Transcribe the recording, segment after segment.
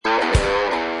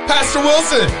Pastor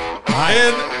Wilson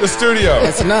in the studio.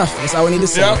 That's enough. That's all we need to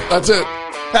say. Yep, That's it.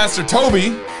 Pastor Toby,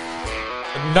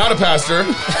 not a pastor.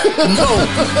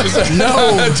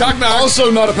 No. Chuck Knox, Also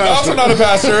not a pastor. also not a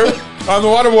pastor. I'm the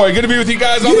Waterboy. Good to be with you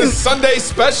guys on this Sunday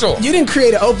special. You didn't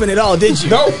create an open at all, did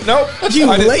you? Nope. You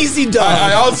I didn't- lazy dog.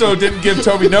 I also didn't give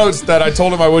Toby notes that I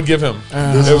told him I would give him.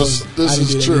 This didn't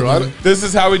is do true. that. This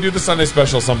is how we do the Sunday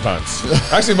special sometimes.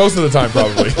 Actually, most of the time,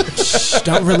 probably. Shh,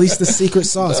 don't release the secret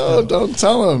sauce, Oh, bro. don't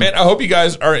tell him. Man, I hope you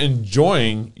guys are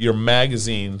enjoying your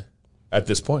magazine at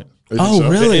this point. Oh,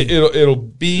 really? It'll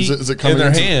be Is it in coming their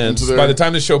into hands their- by the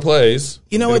time the show plays.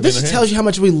 You know it'll what? be in This their tells you how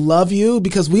much we love you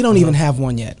because we don't even have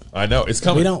one yet. I know it's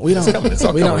coming. We don't. We don't. It's coming. It's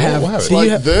all we don't coming. have. We'll have it. See, you Like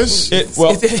have- this?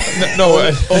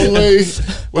 Only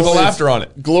with only a laughter on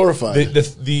it. glorified.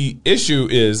 The issue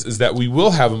is that we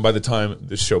will have them by the time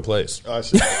this show plays. I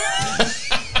see.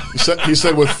 He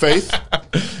said with faith.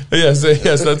 Yes,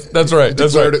 that's right.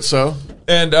 That's Declared right. it so.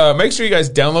 And make sure you guys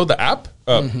download the app.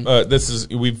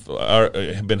 We've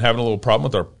been having a little problem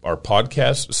with our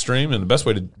podcast stream, and the best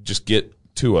way to just get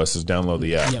to us is download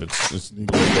the app. Yep.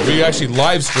 We actually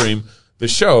live stream the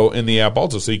show in the app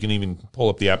also, so you can even pull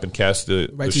up the app and cast the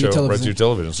to show your right to your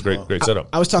television. It's a great setup.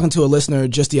 I was talking to a listener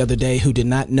just the other day who did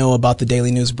not know about the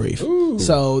Daily News Brief.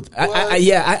 So,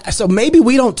 so maybe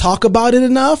we don't talk about it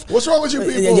enough. What's wrong with you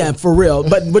people? Yeah, for real.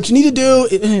 But what you need to do...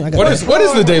 What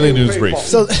is the Daily News Brief?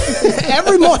 So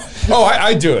every morning... Oh,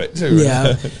 I do it too.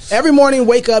 Yeah. Every morning,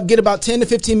 wake up, get about 10 to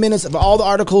 15 minutes of all the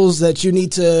articles that you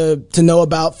need to know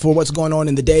about for what's going on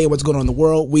in the day, what's going on in the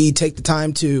world. We take the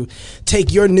time to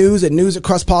take your news at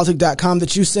news@crosspolitic.com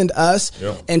that you send us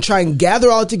and try and gather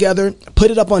all together,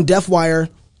 put it up on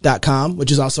deafwire.com,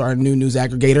 which is also our new news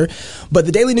aggregator. But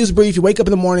the Daily News Brief, you wake up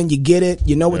in the morning, you get it,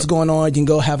 you know what's going on, you can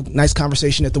go have a nice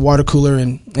conversation at the water cooler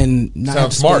and not have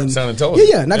to smart, sound intelligent.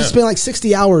 Yeah, not to spend like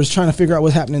 60 hours trying to figure out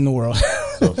what's happening in the world.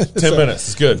 10 minutes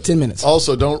is good. 10 minutes.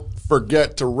 Also, don't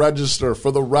forget to register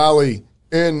for the rally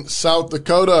in South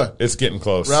Dakota. It's getting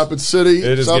close. Rapid City,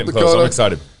 It is South getting Dakota. close. I'm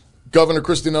excited. Governor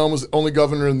Kristi Noem was the only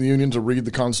governor in the union to read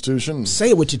the Constitution. Say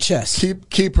it with your chest.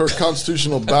 Keep her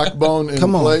constitutional backbone in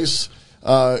place.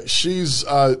 She's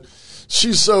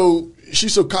so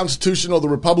constitutional. The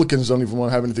Republicans don't even want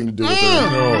to have anything to do with her.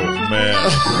 Oh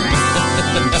man.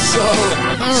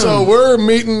 So we're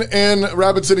meeting in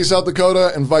Rapid City, South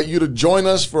Dakota. Invite you to join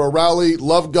us for a rally.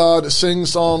 Love God, sing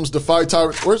psalms, defy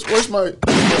tyrants. Where's my?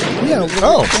 Yeah.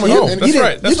 That's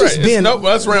right. That's right. Nope,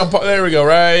 that's round. There we go.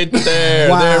 Right there.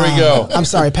 Wow. There we go. I'm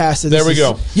sorry, Pastor. There we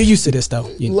go. You're used to this, though.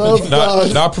 Love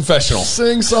God, Not professional.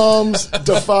 sing psalms,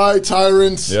 defy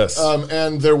tyrants. Yes.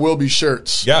 And there will be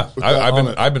shirts. Yeah, with that on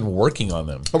it. I've been working on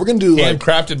them. We're gonna do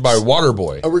Handcrafted by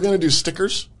Waterboy. Are we gonna do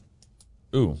stickers?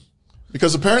 Ooh.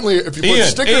 Because apparently, if you put Ian,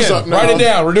 stickers up now, write it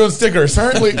down. We're doing stickers.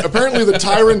 Apparently, the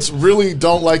tyrants really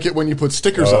don't like it when you put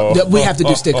stickers up. Yeah, we have to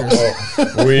do stickers.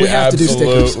 We have to do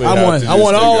stickers. I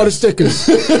want all the stickers.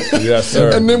 Yes,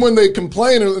 sir. And then when they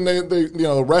complain and they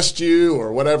arrest you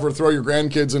or whatever, throw your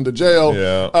grandkids into jail,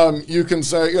 you can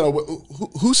say,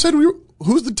 who said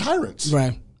who's the tyrants?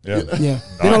 Right. Yeah. Yeah.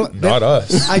 Not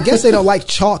us. I guess they don't like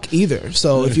chalk either.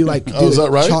 So if you do is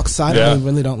that right? chalk side, Yeah. they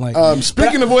really don't like.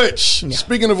 Speaking of which,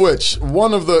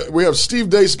 we have Steve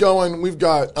Dace going. We've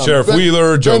got Sheriff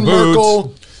Wheeler, Joe Ben Boots.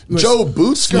 Merkel, Joe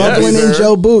Boots Smuggling in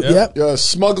Joe Boot. Yep.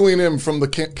 smuggling him from the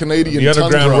Canadian The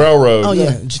Underground tundra. Railroad. Oh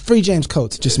yeah. Free James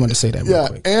Coates. Just wanted to say that real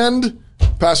quick. And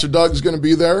Pastor Doug is going to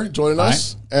be there joining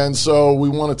us, and so we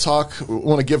want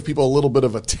to give people a little bit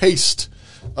of a taste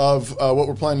of what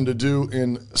we're planning to do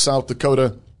in South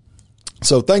Dakota.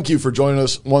 So thank you for joining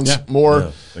us once more.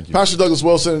 Yeah, thank you. Pastor Douglas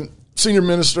Wilson, senior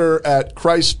minister at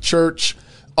Christ Church,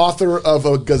 author of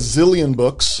a gazillion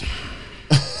books.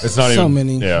 It's not So even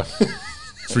many. Yeah.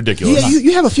 It's ridiculous. Yeah,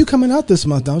 you have a few coming out this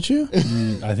month, don't you?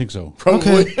 I think so.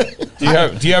 Probably. Do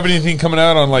you have anything coming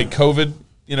out on like COVID?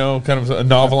 Kind of a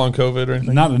novel on COVID or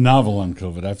anything? Not a novel on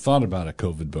COVID. I've thought about a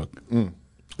COVID book.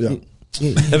 Yeah.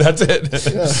 That's it.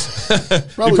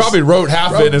 He probably wrote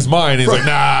half it in his mind. He's like,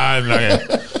 nah, I'm not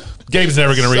gonna. Gabe's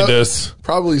never going to read this.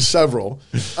 Probably several.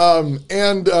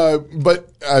 But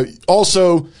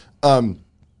also,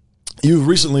 you've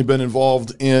recently been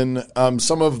involved in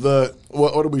some of the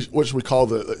what should we call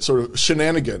the sort of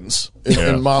shenanigans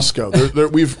in Moscow.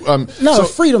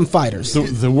 Freedom fighters.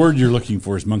 The word you're looking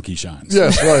for is monkey shines.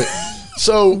 Yes, right.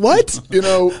 So What? I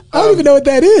don't I don't even know what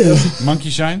that is. Monkey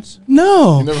shines?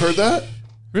 No. You never heard that?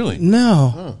 Really?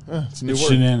 No. It's a new It's word.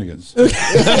 shenanigans. Oh,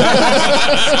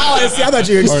 see, I thought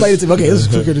you explained it to me. Okay, this is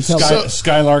quicker to tell.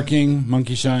 Skylarking,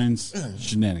 monkey shines,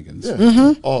 shenanigans.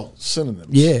 All synonyms.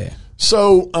 Yeah.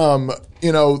 So,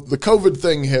 the COVID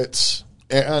thing hits,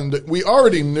 And we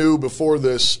already knew before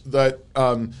this that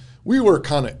we were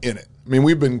kind of in it. I mean,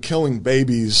 we've been killing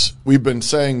babies. We've been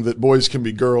saying that boys can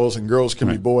be girls and girls can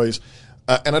be boys.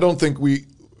 And I don't think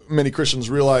many Christians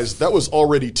realize that was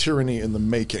already tyranny in the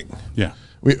making. Yeah.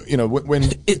 When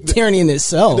tyranny in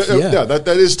itself. That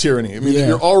is tyranny. I mean,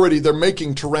 they're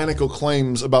making tyrannical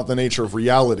claims about the nature of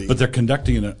reality. But they're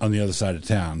conducting it on the other side of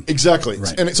town. Exactly.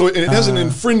 Right. And it hasn't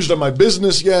infringed on my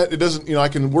business yet. It doesn't, I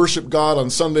can worship God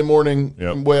on Sunday morning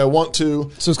the way I want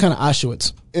to. So it's kind of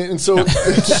Auschwitz. And so it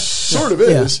sort of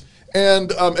is. Yeah.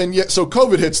 And yet, so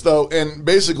COVID hits though, and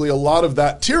basically a lot of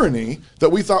that tyranny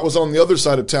that we thought was on the other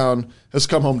side of town has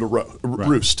come home to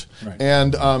roost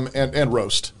and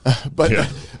roast. But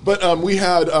we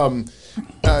had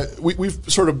we've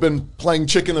sort of been playing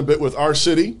chicken a bit with our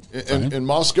city in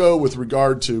Moscow with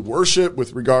regard to worship,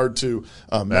 with regard to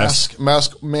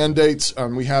mask mandates.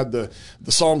 We had the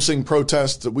Psalm Sing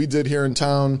protests that we did here in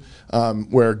town,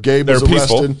 where Gabe was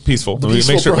arrested. Peaceful. Make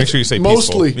sure you say peaceful.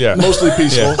 Mostly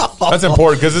peaceful. Yeah. That's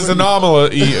important because it's an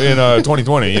anomaly in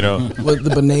 2020. With the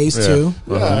bernets too.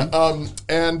 Yeah.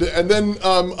 And then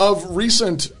of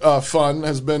recent fun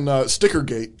has been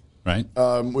Stickergate. Right.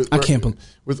 I can't believe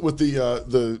with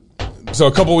the. So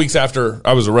a couple weeks after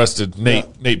I was arrested,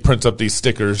 Nate prints up these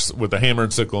stickers with a hammer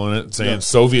and sickle in it saying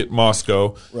Soviet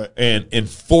Moscow and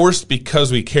enforced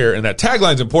because we care. And that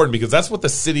tagline's important because that's what the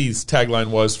city's tagline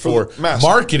was for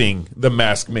marketing the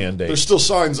mask mandate. There's still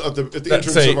signs at the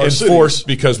entrance say of our cities. Enforced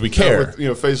because we care.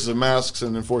 With, faces of masks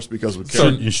and enforced because we care. So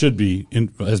it should be,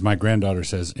 as my granddaughter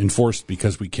says, enforced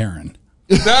because we Karen.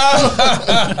 That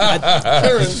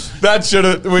should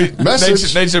have.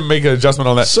 Nate should make an adjustment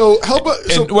on that. So help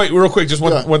us. And wait, real quick, just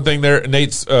one thing there.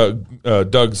 Nate's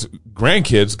Doug's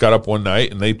grandkids got up one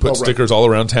night and they put stickers all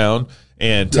around town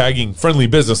and tagging friendly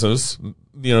businesses,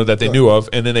 that they knew of,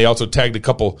 and then they also tagged a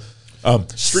couple.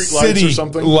 Street lights or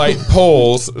something, light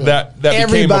poles that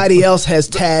everybody else has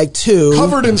tagged too,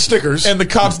 covered in stickers, and the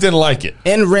cops didn't like it.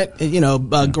 And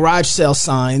garage sale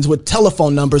signs with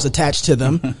telephone numbers attached to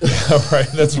them. Right,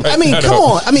 that's right. I mean, come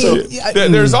on. I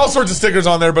mean, there's all sorts of stickers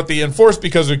on there, but the enforced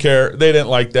because we care, they didn't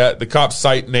like that. The cops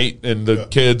cite Nate and the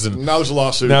kids, and now there's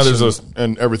lawsuits. Now there's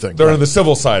and everything. They're on the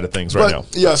civil side of things now.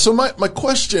 Yeah. So my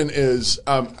question is,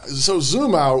 so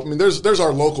zoom out. I mean, there's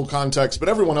our local context, but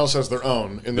everyone else has their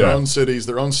own in their own cities,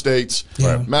 their own states,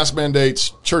 mask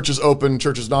mandates, churches open,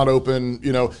 churches not open.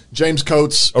 James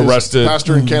Coates, arrested,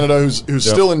 pastor in Canada, who's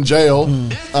still in jail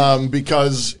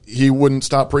because he wouldn't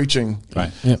stop preaching.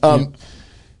 Right.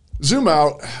 Zoom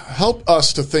out. Help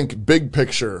us to think big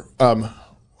picture.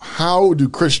 How do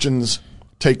Christians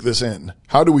take this in?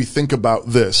 How do we think about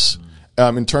this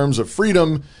in terms of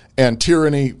freedom and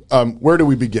tyranny? Where do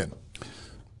we begin?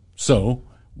 So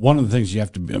one of the things you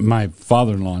have to be, my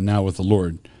father-in-law, now with the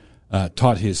Lord,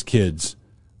 taught his kids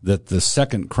that the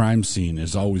second crime scene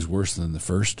is always worse than the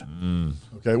first.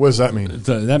 Okay, what does that mean?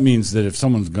 That means that if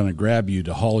someone's going to grab you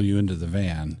to haul you into the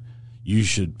van, you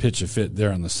should pitch a fit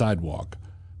there on the sidewalk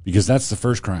because that's the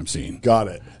first crime scene. Got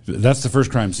it. That's the first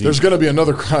crime scene. There's going to be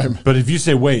another crime. But if you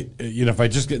say, wait, if I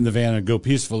just get in the van and go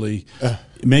peacefully,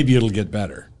 maybe it'll get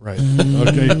better. Right.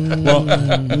 Okay. Well,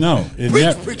 no. It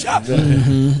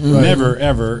never,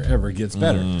 ever, ever gets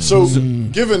better. So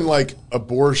given like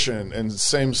abortion and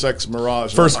same-sex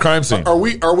mirage, first crime scene. Are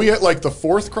we at like the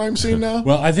fourth crime scene now?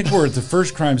 Well, I think we're at the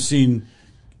first crime scene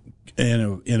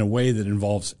in a way that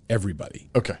involves everybody.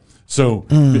 Okay. So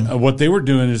what they were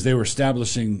doing is they were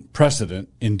establishing precedent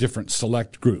in different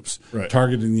select groups,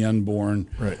 targeting the unborn,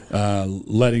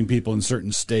 letting people in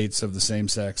certain states of the same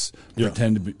sex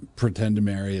pretend to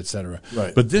marry, etc.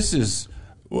 Right. But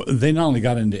they not only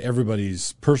got into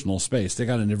everybody's personal space, they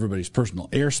got into everybody's personal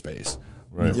airspace.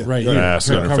 Right. Yeah. Right here. Mask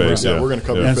on her face. We're going to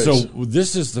cover And face. so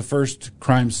this is the first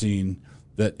crime scene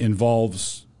that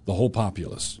involves the whole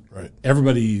populace. Right.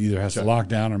 Everybody either has to lock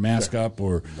down or mask up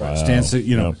or stand.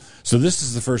 So this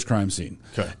is the first crime scene.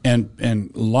 Okay. And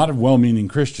a lot of well-meaning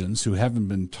Christians who haven't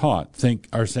been taught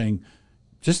are saying,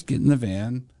 just get in the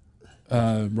van.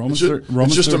 Romans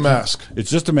it's just 13, a mask. It's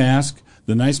just a mask.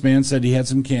 The nice man said he had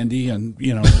some candy, and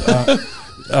oh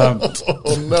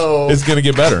no, it's going to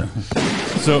get better.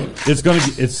 So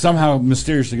it's somehow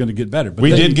mysteriously going to get better. But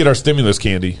we did get our stimulus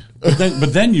candy. But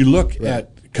then you look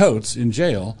at Coates in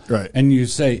jail, and you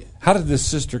say, how did this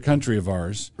sister country of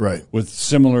ours, with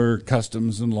similar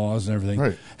customs and laws and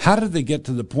everything, how did they get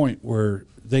to the point where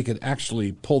they could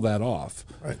actually pull that off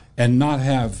and not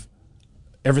have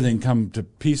everything come to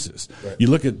pieces? You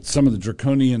look at some of the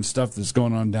draconian stuff that's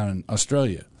going on down in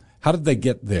Australia. How did they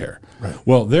get there? Right.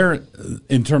 Well, they're,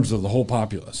 in terms of the whole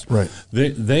populace, right.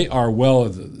 They are well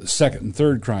at the second and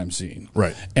third crime scene.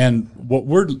 Right. And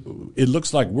it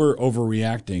looks like we're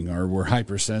overreacting or we're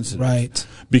hypersensitive. Right.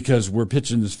 Because we're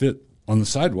pitching this fit on the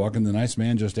sidewalk and the nice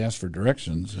man just asked for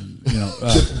directions and,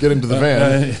 get into the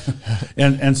van.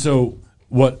 And so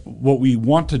what we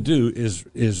want to do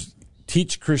is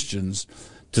teach Christians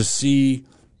to see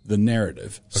the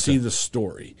narrative, see the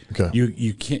story. Okay.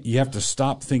 You have to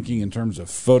stop thinking in terms of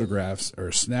photographs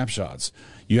or snapshots.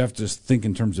 You have to think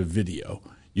in terms of video.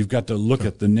 You've got to look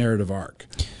at the narrative arc.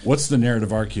 What's the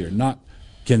narrative arc here? Not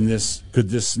could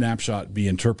this snapshot be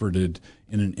interpreted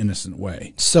in an innocent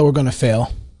way? So we're going to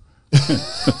fail. Well,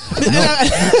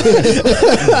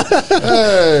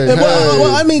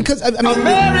 I mean,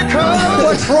 America,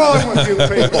 what's wrong with you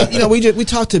people? We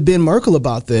talked to Ben Merkel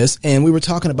about this, and we were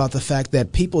talking about the fact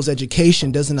that people's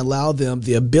education doesn't allow them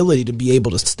the ability to be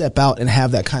able to step out and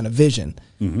have that kind of vision.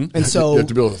 Mm-hmm. And so you have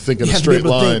to be able to think in a straight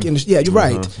line. You're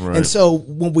right. Right. And so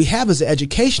what we have is an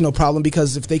educational problem,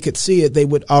 because if they could see it, they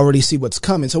would already see what's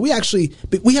coming. So we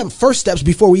have first steps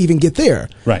before we even get there.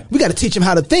 Right. We got to teach them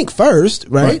how to think first,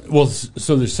 right? Well,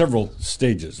 so there's several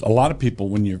stages. A lot of people,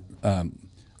 when you're,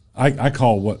 I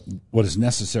call what is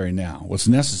necessary now. What's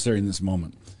necessary in this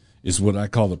moment is what I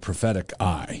call the prophetic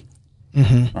eye.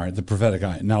 Mm-hmm. All right, the prophetic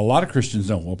eye. Now, a lot of Christians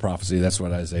don't. Well, prophecy. That's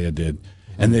what Isaiah did,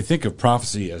 and they think of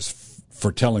prophecy as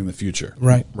foretelling the future.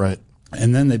 Right. Right.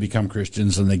 And then they become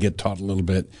Christians and they get taught a little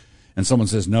bit. And someone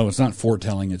says, no, it's not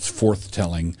foretelling, it's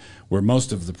forthtelling, where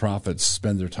most of the prophets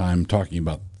spend their time talking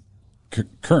about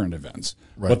current events,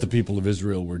 what the people of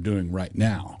Israel were doing right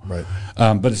now. Right.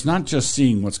 But it's not just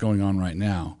seeing what's going on right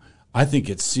now. I think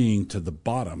it's seeing to the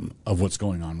bottom of what's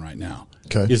going on right now.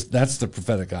 Okay. That's the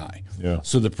prophetic eye. Yeah.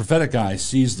 So the prophetic eye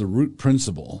sees the root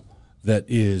principle that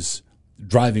is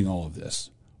driving all of this.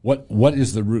 What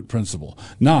is the root principle?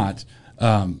 Not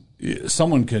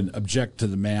someone can object to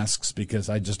the masks because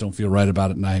I just don't feel right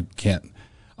about it and I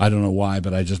don't know why,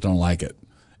 but I just don't like it.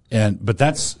 But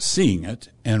that's seeing it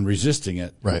and resisting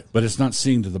it. Right. But it's not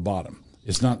seeing to the bottom.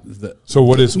 It's not the. So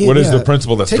what is the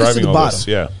principle that's Take us to driving the all bottom. this?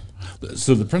 Yeah.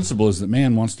 So the principle is that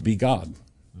man wants to be God.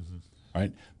 Mm-hmm.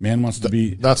 Right? Man wants to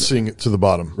be. Not seeing it to the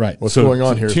bottom. Right. What's So going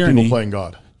on here is tyranny, people playing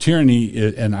God.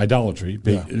 Tyranny and idolatry.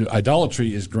 Yeah.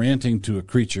 Idolatry is granting to a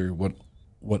creature what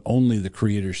only the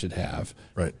Creator should have.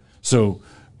 Right. So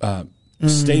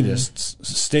statist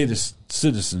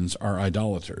citizens are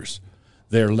idolaters.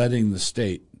 They're letting the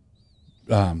state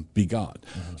be God.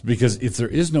 Mm-hmm. Because if there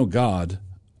is no God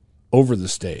over the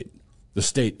state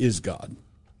is God.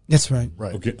 That's right.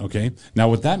 Right. Okay. Now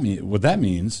what that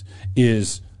means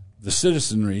is the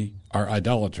citizenry are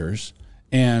idolaters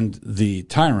and the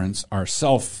tyrants are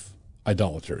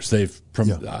self-idolaters.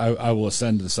 I will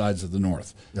ascend to the sides of the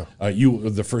north. Yeah.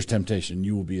 The first temptation,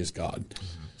 you will be as God.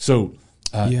 So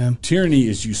tyranny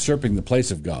is usurping the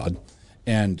place of God,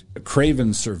 and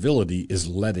craven servility is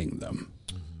letting them.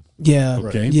 Yeah.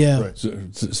 Okay. Yeah. Right.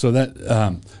 So that's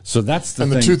the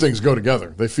And thing. the two things go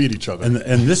together. They feed each other.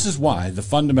 And this is why the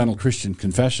fundamental Christian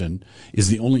confession is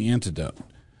the only antidote,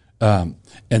 and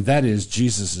that is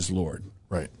Jesus is Lord.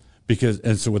 Right.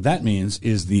 And so what that means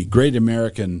is the great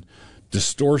American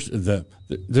distortion.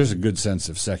 There's a good sense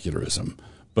of secularism,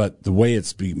 but the way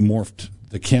it's morphed,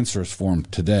 the cancerous form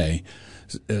today,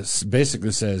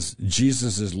 basically says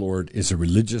Jesus is Lord is a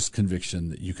religious conviction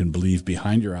that you can believe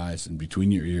behind your eyes and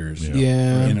between your ears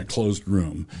in a closed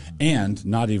room, and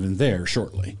not even there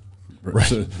shortly. Right.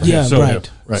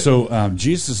 So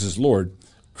Jesus is Lord.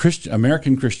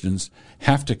 American Christians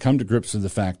have to come to grips with the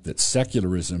fact that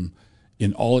secularism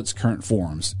in all its current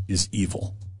forms is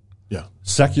evil. Yeah.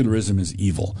 Secularism is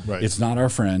evil. Right. It's not our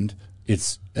friend.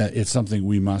 It's something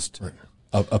we must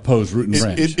oppose root and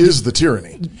branch. It is the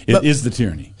tyranny. It is the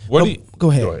tyranny. Go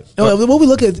ahead.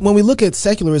 When we look at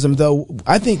secularism, though,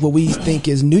 I think what we think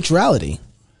is neutrality.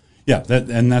 Yeah,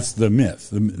 that's the myth.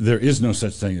 There is no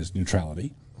such thing as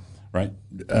neutrality, right?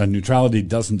 Neutrality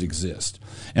doesn't exist,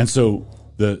 and so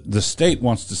the state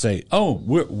wants to say, "Oh,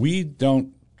 we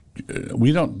don't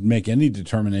make any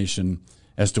determination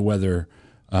as to whether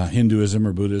Hinduism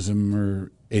or Buddhism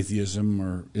or atheism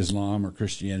or Islam or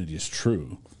Christianity is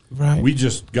true. Right. We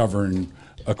just govern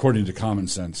according to common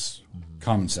sense."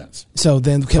 So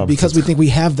then, because we think we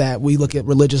have that, we look at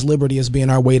religious liberty as being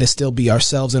our way to still be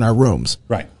ourselves in our rooms.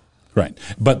 Right.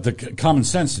 But the common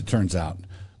sense, it turns out,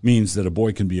 means that a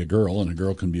boy can be a girl and a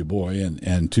girl can be a boy,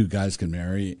 and two guys can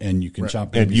marry, and you can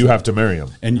chop. And you have to marry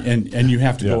them, and you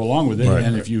have to go along with it. Right.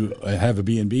 And if you have a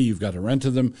B&B, you've got to rent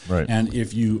to them. Right. And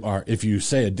if you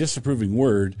say a disapproving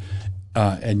word,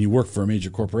 and you work for a major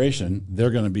corporation,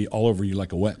 they're going to be all over you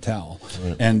like a wet towel,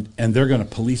 and they're going to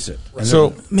police it.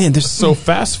 So, so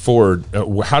fast forward.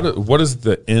 What does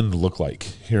the end look like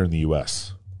here in the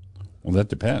U.S.? Well, that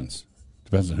depends.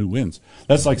 Depends on who wins.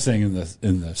 That's like saying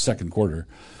in the second quarter,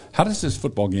 how does this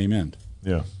football game end?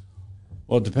 Yeah.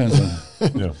 Well, it depends on.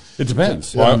 It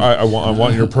depends. Well, I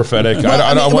want your prophetic.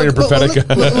 I want your prophetic.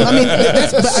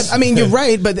 I mean, you're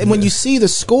right. But when you see the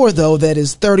score, though, that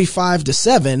is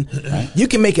 35-7, you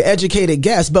can make an educated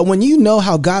guess. But when you know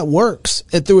how God works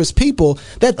through His people,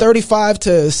 that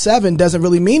 35-7 doesn't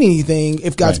really mean anything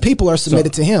if God's people are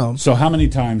submitted to Him. So, how many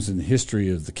times in the history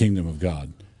of the kingdom of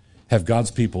God have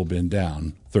God's people been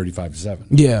down 35-7?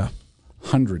 Yeah,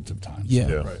 hundreds of times.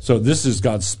 Yeah. Right. So this is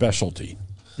God's specialty.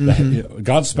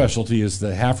 God's specialty is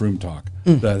the half room talk,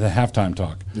 the halftime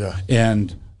talk,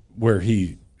 and where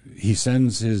he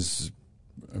sends his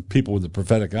people with the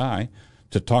prophetic eye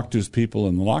to talk to his people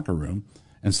in the locker room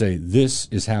and say, this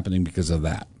is happening because of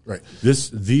that. Right.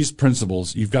 These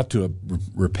principles, you've got to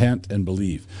repent and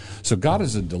believe. So God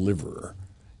is a deliverer.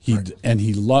 And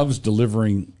he loves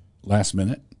delivering last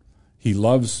minute. He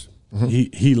loves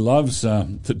he loves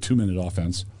the 2-minute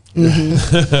offense.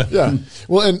 Yeah.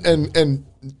 Well, and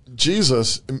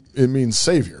Jesus, it means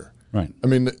Savior. Right. I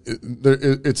mean,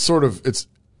 it's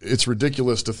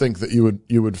ridiculous to think that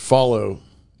you would follow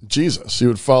Jesus, you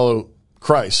would follow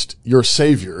Christ, your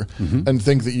Savior, and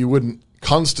think that you wouldn't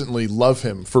constantly love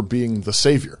Him for being the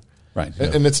Savior. Right.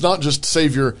 And it's not just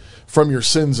Savior from your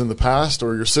sins in the past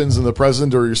or your sins in the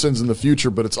present or your sins in the future,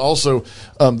 but it's also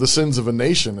the sins of a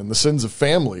nation and the sins of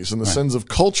families and the sins of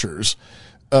cultures.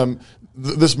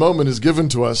 This moment is given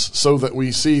to us so that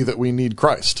we see that we need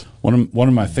Christ. One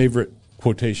of my favorite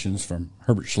quotations from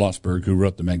Herbert Schlossberg, who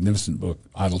wrote the magnificent book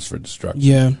Idols for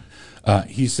Destruction. Yeah.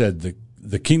 He said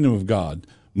the kingdom of God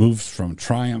moves from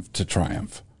triumph to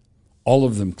triumph, all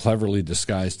of them cleverly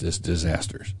disguised as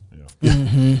disasters.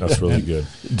 Yeah. That's really good.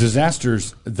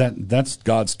 Disasters, that's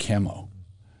God's camo.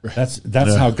 That's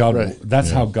how God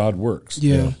how God works.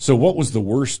 Yeah. So what was the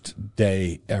worst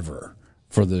day ever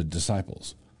for the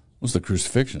disciples? It was the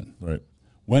crucifixion. Right.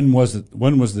 When was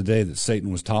the day that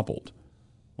Satan was toppled?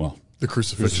 Well, The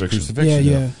crucifixion.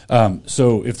 Yeah.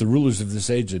 So if the rulers of this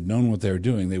age had known what they were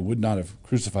doing, they would not have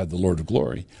crucified the Lord of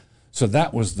glory. So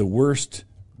that was the worst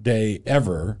day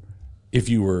ever if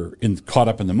you were caught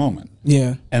up in the moment.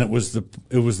 Yeah. And it was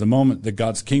the moment that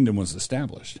God's kingdom was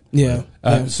established. Yeah.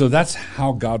 So that's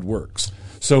how God works.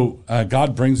 So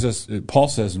God brings us, Paul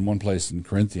says in one place in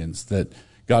Corinthians that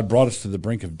God brought us to the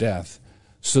brink of death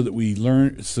so that we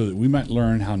might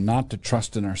learn how not to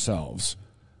trust in ourselves,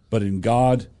 but in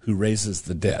God who raises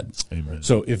the dead. Amen.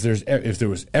 So if there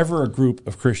was ever a group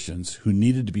of Christians who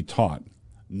needed to be taught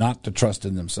not to trust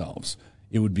in themselves,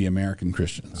 it would be American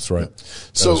Christians. That's right.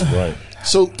 That's right.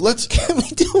 So Can we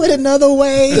do it another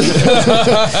way?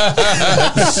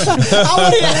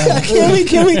 Can we?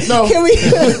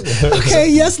 Okay,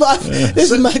 yes, Lord.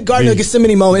 This is my Garden of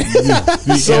Gethsemane moment.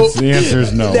 The answer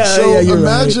is no. So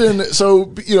imagine, right.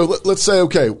 so let's say,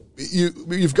 okay,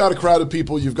 you've got a crowd of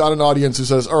people, you've got an audience who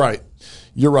says, all right,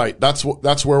 you're right. That's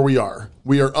where we are.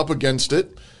 We are up against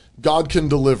it. God can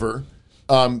deliver,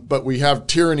 but we have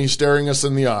tyranny staring us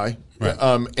in the eye. Right.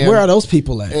 And where are those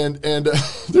people at? And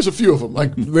there's a few of them,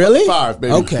 like really 5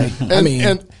 maybe. Okay,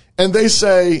 and they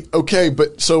say, okay,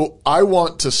 but so I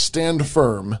want to stand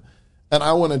firm, and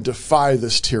I want to defy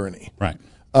this tyranny. Right.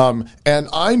 And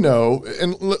I know,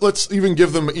 and let's even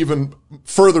give them even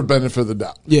further benefit of the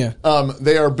doubt. Yeah.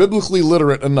 They are biblically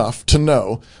literate enough to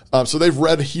know, so they've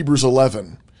read Hebrews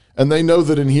 11, and they know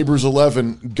that in Hebrews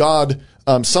 11, God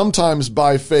sometimes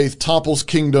by faith topples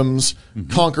kingdoms,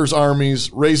 conquers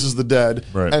armies, raises the dead,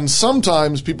 and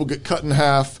sometimes people get cut in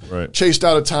half, chased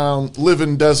out of town, live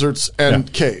in deserts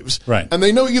and caves. Right. And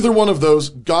they know either one of those,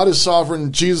 God is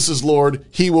sovereign, Jesus is Lord,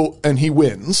 He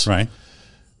wins. Right.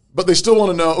 But they still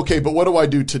want to know, okay, but what do I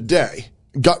do today?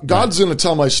 God's going to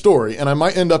tell my story, and I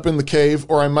might end up in the cave,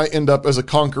 or I might end up as a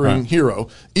conquering hero.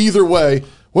 Either way,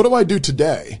 what do I do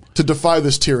today to defy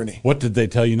this tyranny? What did they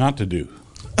tell you not to do?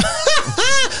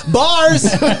 Bars,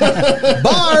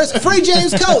 free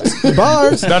James Coates,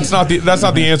 bars. That's not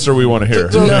the answer we want to hear.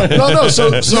 No.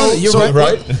 So you're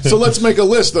right. So let's make a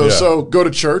list though. Yeah. So go to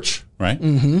church, right?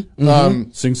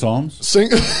 Sing psalms,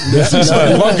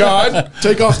 love God,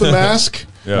 take off the mask,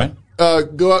 right?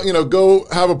 Go out, go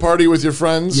have a party with your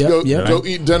friends. Go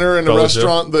eat dinner in a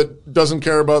restaurant that doesn't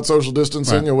care about social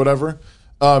distancing or whatever.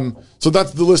 So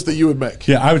that's the list that you would make.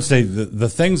 Yeah, I would say the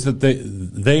things that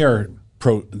they are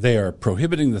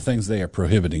prohibiting the things they are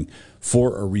prohibiting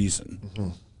for a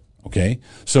reason. Okay,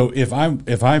 so if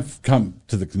I've come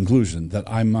to the conclusion that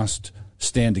I must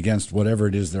stand against whatever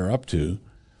it is they're up to,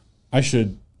 I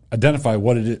should identify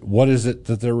what is it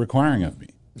that they're requiring of me.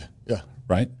 Yeah.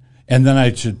 Right? And then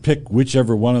I should pick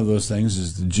whichever one of those things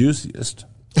is the juiciest.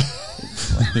 This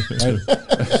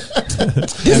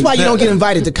is why you don't get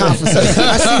invited to conferences.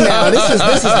 I see now.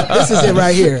 This is it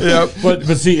right here. Yep. But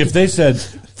see, if they said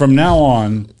from now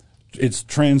on it's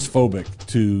transphobic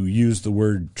to use the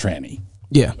word tranny.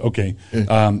 Yeah. Okay.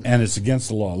 And it's against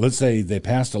the law. Let's say they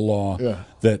passed a law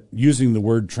that using the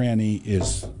word tranny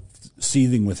is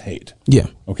seething with hate. Yeah.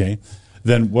 Okay.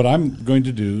 Then what I'm going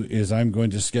to do is I'm going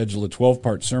to schedule a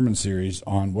 12-part sermon series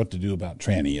on what to do about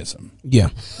trannyism. Yeah.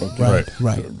 Okay.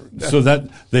 Right. So that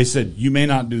they said you may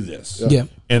not do this. Yeah.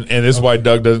 And this is why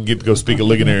Doug doesn't get to go speak at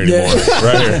Ligonier anymore.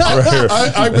 Right here.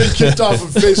 I've been kicked off of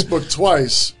Facebook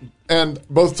twice, and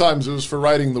both times it was for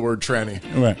writing the word tranny.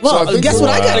 Right. Well, so guess what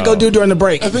I got to go do during the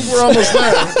break? I think we're almost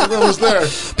there. We're almost there.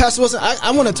 Pastor Wilson, I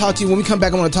want to talk to you, when we come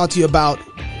back, I want to talk to you about,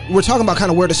 we're talking about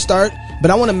kind of where to start, but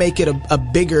I want to make it a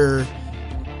bigger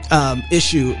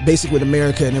issue, basically with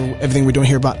America and everything we're doing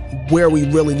here, about where we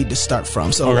really need to start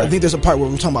from. So I think there's a part where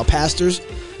we're talking about pastors.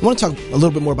 I want to talk a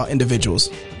little bit more about individuals.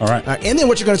 All right. And then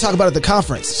what you're going to talk about at the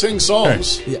conference. Sing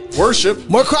songs. Worship.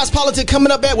 More Cross Politic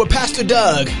coming up with Pastor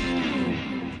Doug.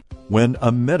 When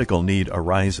a medical need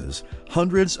arises,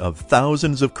 hundreds of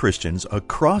thousands of Christians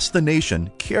across the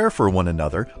nation care for one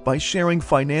another by sharing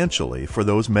financially for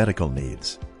those medical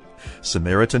needs.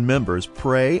 Samaritan members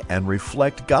pray and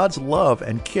reflect God's love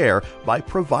and care by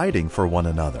providing for one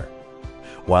another.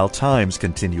 While times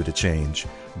continue to change,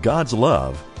 God's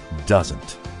love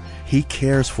doesn't. He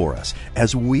cares for us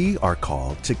as we are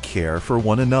called to care for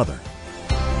one another.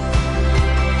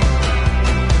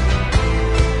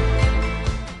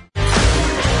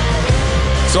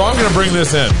 So I'm going to bring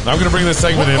this in. I'm going to bring this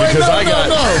segment in because Hey,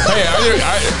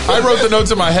 I wrote the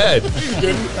notes in my head.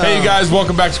 Hey, you guys,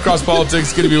 welcome back to Cross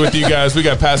Politics. Good to be with you guys. We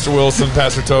got Pastor Wilson,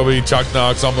 Pastor Toby, Chuck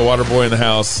Knox. I'm the water boy in the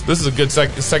house. This is a good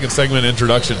second segment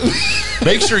introduction.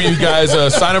 Make sure you guys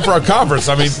sign up for our conference.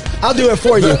 I mean, I'll do it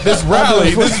for you. This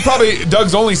rally, this is probably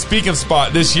Doug's only speaking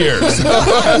spot this year. So. Can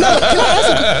I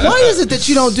ask, why is it that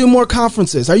you don't do more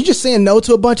conferences? Are you just saying no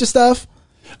to a bunch of stuff?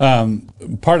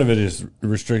 Part of it is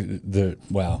restricted.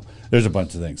 There's a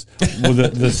bunch of things. Well,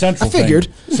 the central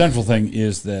central thing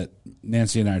is that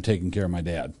Nancy and I are taking care of my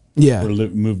dad. Yeah, we're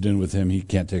moved in with him. He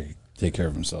can't take care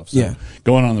of himself. So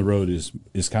going on the road is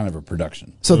kind of a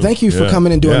production. So thank you for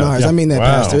coming and doing ours. I mean that,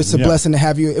 Pastor. It's a blessing to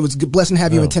have you. It was a blessing to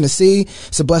have you in Tennessee.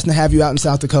 It's a blessing to have you out in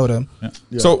South Dakota.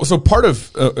 Yeah. So part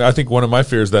of I think one of my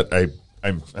fears that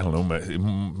I don't know,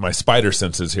 my spider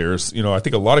senses here is, I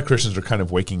think a lot of Christians are kind of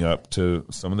waking up to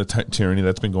some of the tyranny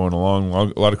that's been going along.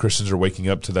 A lot of Christians are waking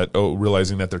up to that,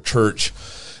 realizing that their church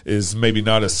is maybe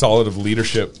not as solid of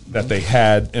leadership that they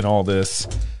had in all this.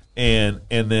 And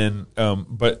then,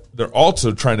 but they're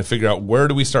also trying to figure out, where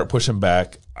do we start pushing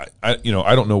back? I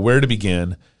don't know where to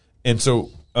begin. And so,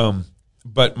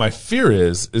 but my fear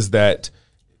is that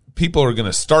people are going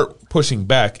to start pushing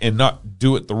back and not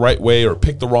do it the right way, or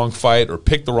pick the wrong fight, or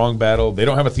pick the wrong battle. They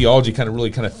don't have a theology really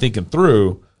thinking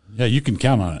through. Yeah, you can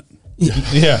count on it.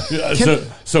 Yeah.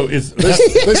 So it's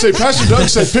they say Pastor Doug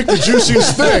said pick the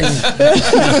juiciest thing.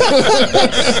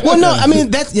 Well, no, I mean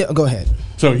go ahead.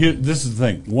 So this is the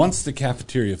thing. Once the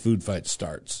cafeteria food fight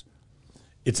starts,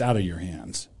 it's out of your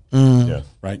hands. Yeah.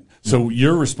 Right. So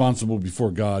you're responsible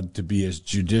before God to be as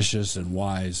judicious and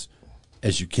wise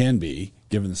as you can be,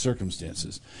 given the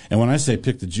circumstances. And when I say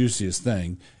pick the juiciest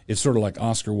thing, it's sort of like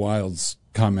Oscar Wilde's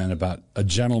comment about a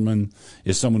gentleman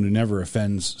is someone who never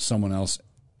offends someone else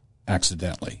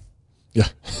accidentally. Yeah.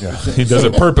 He does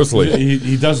it purposely.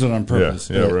 He does it on purpose.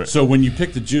 Yeah, right. So when you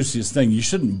pick the juiciest thing, you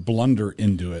shouldn't blunder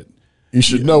into it. You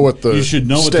should know what the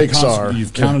stakes are.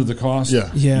 You've counted the cost.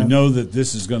 Yeah. You know that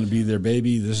this is going to be their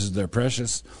baby. This is their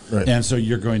precious. Right. And so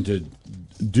you're going to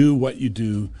do what you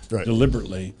do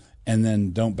deliberately, and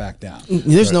then don't back down.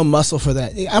 There's no muscle for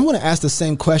that. I'm going to ask the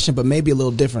same question, but maybe a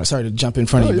little different. Sorry to jump in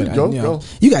front of you, but go.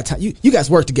 You got time. You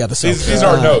guys work together. So these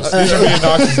are notes. These are me and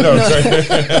Knox's notes.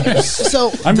 Right?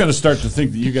 So I'm going to start to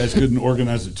think that you guys couldn't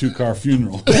organize a 2-car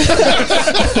funeral.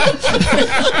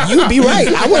 You'd be right.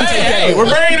 I wouldn't take that. Hey, we're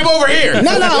burying him over here.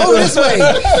 No, over this way.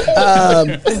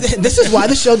 This is why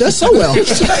the show does so well.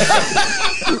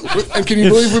 And can you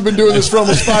believe we've been doing this for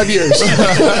almost 5 years?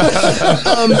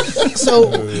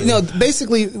 So,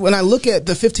 basically, when I look at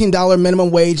the $15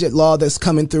 minimum wage law that's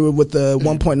coming through with the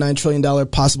 $1.9 trillion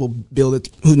possible bill, that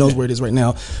who knows where it is right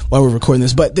now while we're recording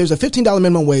this, but there's a $15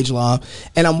 minimum wage law,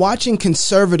 and I'm watching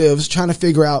conservatives trying to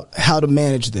figure out how to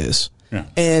manage this. Yeah.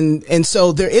 And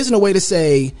so there isn't a way to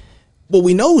say, Well,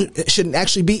 we know it shouldn't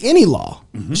actually be any law.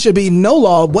 Mm-hmm. Should be no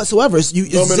law whatsoever. It's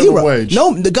minimum zero. Wage.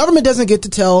 No, the government doesn't get to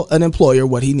tell an employer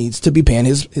what he needs to be paying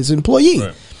his employee.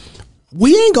 Right.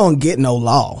 We ain't gonna get no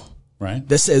law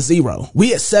that says zero.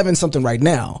 We at 7 something right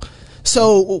now.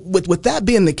 So with that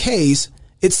being the case,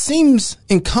 it seems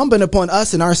incumbent upon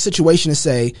us in our situation to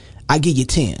say, I give you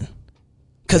 10.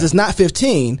 Because it's not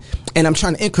 15, and I'm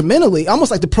trying to incrementally,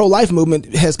 almost like the pro-life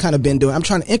movement has kind of been doing, I'm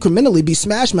trying to incrementally be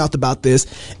smash-mouthed about this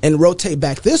and rotate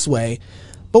back this way.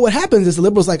 But what happens is the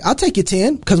liberals like, I'll take you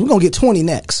 10 because we're going to get 20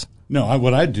 next. No,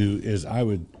 what I'd do is I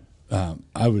would,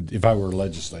 if I were a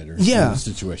legislator in this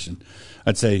situation,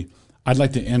 I'd say, I'd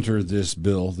like to enter this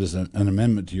bill, an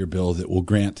amendment to your bill that will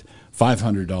grant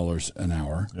 $500 an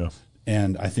hour. Yeah.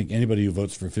 And I think anybody who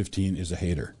votes for 15 is a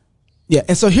hater. Yeah,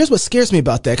 and so here's what scares me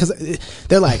about that, because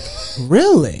they're like,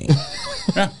 really?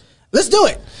 Yeah. Let's do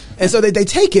it. And so they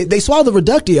take it, they swallow the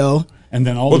reductio. And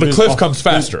then the cliff comes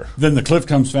faster. Then the cliff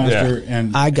comes faster,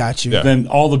 and I got you. Yeah. Then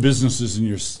all the businesses in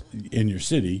your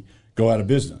city go out of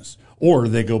business, or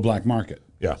they go black market.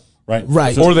 Yeah,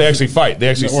 right. So, or they actually fight. They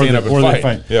actually stand up and fight. They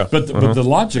fight. Yeah, but the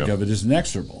logic of it is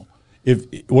inexorable.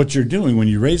 If what you're doing when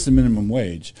you raise the minimum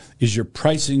wage is you're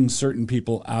pricing certain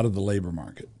people out of the labor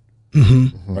market.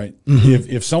 Mm-hmm. Right. Mm-hmm.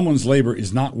 If someone's labor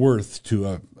is not worth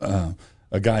to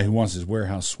a guy who wants his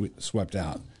warehouse swept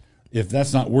out, if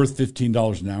that's not worth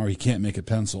 $15 an hour, he can't make a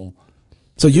pencil.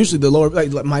 So usually the lower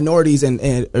minorities and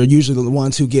are usually the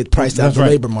ones who get priced out of the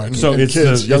labor market. So it's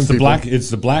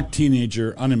the black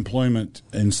teenager unemployment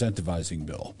incentivizing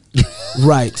bill.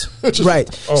 Right.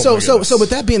 So with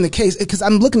that being the case, because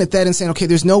I'm looking at that and saying, okay,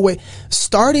 there's no way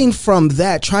starting from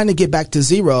that, trying to get back to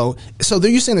zero. So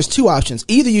you're saying there's two options.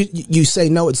 Either you say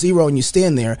no, it's zero and you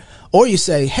stand there, or you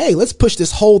say, hey, let's push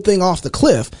this whole thing off the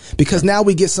cliff because now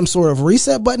we get some sort of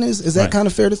reset button. Is that kind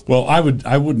of fair to? Well, I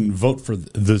wouldn't vote for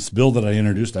this bill that I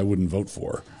introduced. I wouldn't vote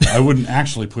for. I wouldn't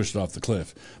actually push it off the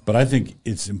cliff. But I think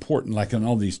it's important, like in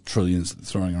all these trillions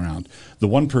throwing around, the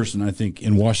one person I think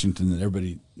in Washington that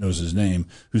everybody knows his name,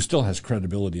 who still has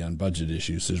credibility on budget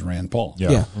issues, is Rand Paul.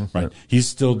 Yeah. Right. He's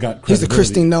still got credibility. He's the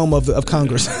Christine Nome of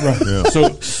Congress. Right. Yeah.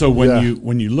 So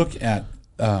when you look at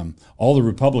all the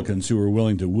Republicans who were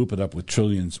willing to whoop it up with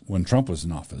trillions when Trump was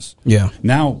in office. Yeah.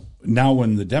 Now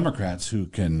when the Democrats who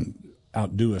can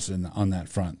outdo us on that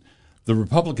front, the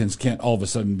Republicans can't all of a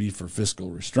sudden be for fiscal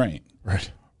restraint.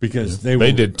 Right. Because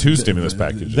they did 2 stimulus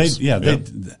packages.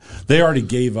 They already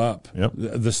gave up. Yep.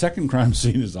 The second crime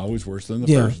scene is always worse than the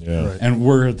first. Yeah. Right. And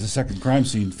we're at the second crime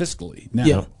scene fiscally now.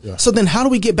 Yeah. Yeah. So then how do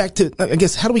we get back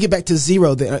to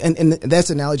zero there? And that's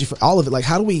an analogy for all of it. Like,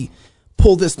 how do we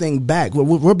pull this thing back?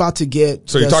 We're about to get.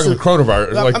 So you're talking the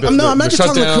coronavirus?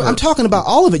 I'm talking about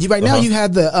all of it. Right now, you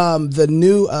had the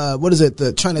new what is it?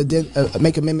 The trying to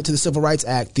make amendment to the Civil Rights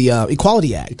Act, the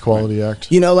Equality Act. Equality Act.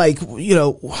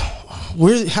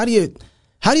 How do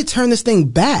you turn this thing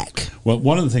back? Well,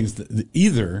 one of the things that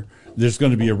either there's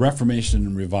going to be a reformation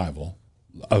and revival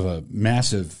of a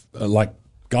massive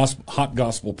hot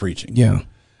gospel preaching. Yeah.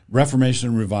 Reformation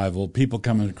and revival, people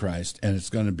coming to Christ, and that's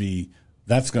going to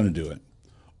do it.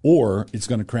 Or it's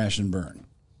going to crash and burn.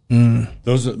 And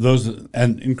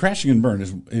crashing and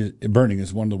burning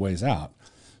is one of the ways out.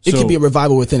 It could be a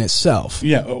revival within itself.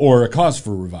 Yeah, or a cause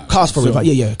for revival. Revival.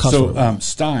 Yeah. For revival.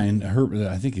 Stein,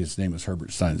 I think his name was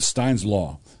Herbert Stein. Stein's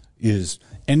law is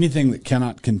anything that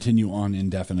cannot continue on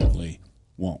indefinitely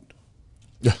won't.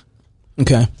 Yeah.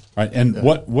 Okay. Right, and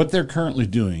what they're currently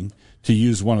doing, to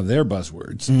use one of their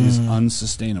buzzwords, is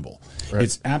unsustainable. Right.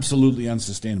 It's absolutely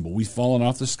unsustainable. We've fallen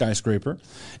off the skyscraper,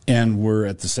 and we're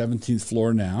at the 17th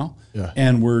floor now,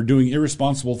 and we're doing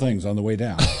irresponsible things on the way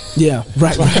down. Yeah,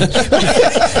 right. You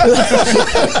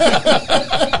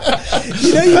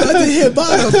have to hit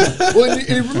bottom. Well, and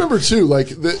you remember too,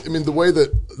 the way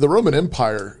that the Roman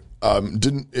Empire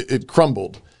it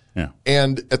crumbled. Yeah.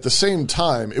 And at the same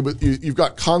time, you've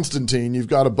got Constantine, you've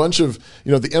got a bunch of,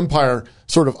 the empire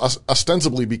sort of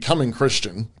ostensibly becoming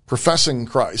Christian, professing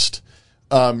Christ.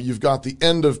 You've got the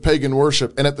end of pagan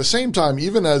worship. And at the same time,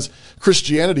 even as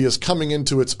Christianity is coming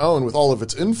into its own with all of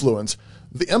its influence,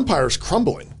 the empire is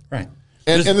crumbling. Right.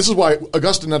 And this is why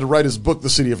Augustine had to write his book, The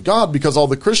City of God, because all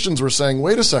the Christians were saying,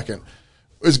 wait a second.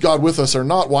 Is God with us or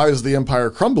not? Why is the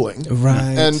empire crumbling?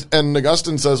 Right. And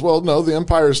Augustine says, well, no, the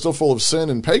empire is still full of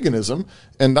sin and paganism,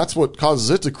 and that's what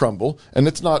causes it to crumble, and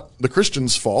it's not the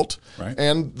Christian's fault. Right.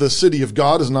 And the city of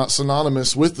God is not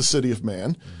synonymous with the city of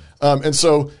man. And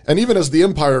even as the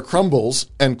empire crumbles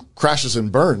and crashes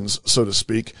and burns, so to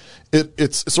speak,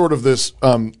 it's sort of this,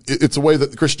 it's a way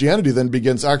that Christianity then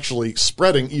begins actually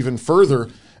spreading even further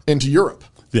into Europe.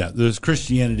 Yeah, there's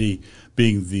Christianity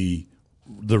being the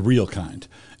the real kind,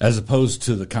 as opposed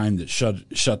to the kind that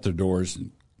shut their doors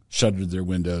and shuttered their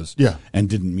windows and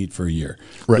didn't meet for a year.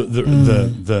 Right.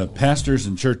 The pastors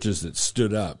and churches that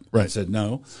stood up and said,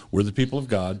 no, we're the people of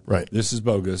God. Right. This is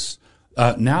bogus.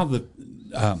 Now the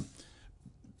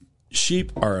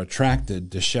sheep are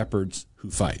attracted to shepherds who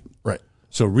fight. Right.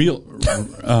 So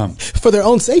for their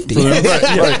own safety. Right,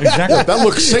 exactly. That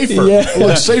looks safer. It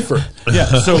looks safer. Yeah.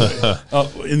 So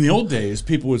in the old days,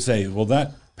 people would say, well,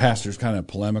 that pastor's kind of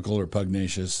polemical or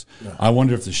pugnacious. Yeah. I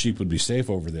wonder if the sheep would be safe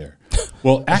over there.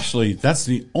 Well, actually, that's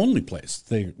the only place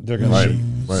they're going to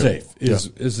be safe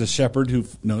is a shepherd who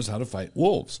knows how to fight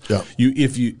wolves. Yeah.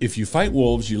 If you fight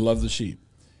wolves, you love the sheep.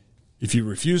 If you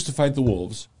refuse to fight the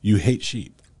wolves, you hate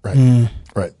sheep. Right.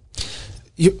 Right.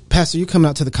 Pastor, you're coming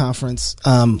out to the conference.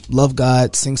 Love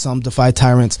God, sing Psalm, defy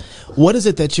tyrants. What is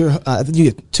it that you're?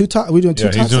 You get 2 talks. Are we doing 2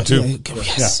 talks? He's doing 2.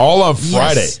 Yes. All on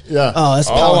Friday. Yes. Yeah. Oh, that's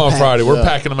all on packed. Friday. We're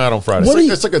packing them out on Friday.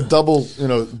 It's like a double,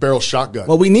 barrel shotgun.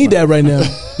 Well, we need that right now.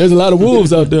 There's a lot of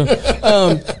wolves out there.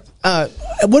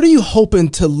 What are you hoping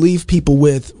to leave people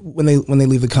with when they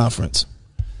leave the conference?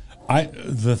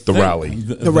 The rally.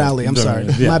 The rally. I'm sorry.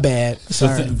 My bad.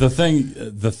 Sorry. The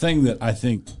thing that I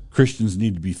think Christians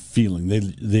need to be feeling,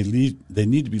 they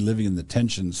need to be living in the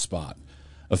tension spot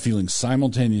of feeling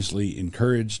simultaneously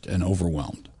encouraged and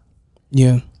overwhelmed.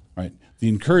 Yeah. Right. The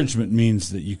encouragement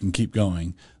means that you can keep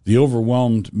going. The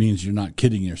overwhelmed means you're not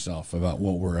kidding yourself about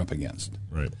what we're up against.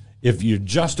 Right. If you're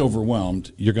just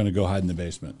overwhelmed, you're going to go hide in the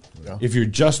basement. Yeah. If you're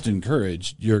just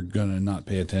encouraged, you're going to not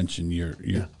pay attention. You're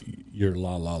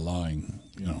la-la-laing.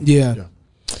 Yeah.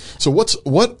 So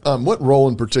what role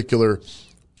in particular?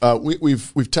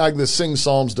 We've tagged this "Sing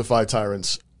Psalms, Defy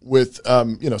Tyrants" with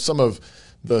some of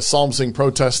the psalm sing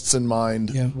protests in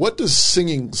mind. Yeah. What does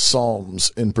singing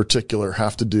psalms in particular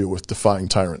have to do with defying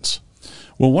tyrants?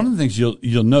 Well, one of the things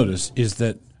you'll notice is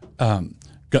that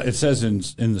it says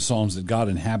in the Psalms that God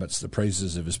inhabits the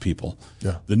praises of His people.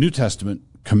 Yeah. The New Testament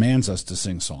commands us to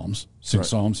sing psalms,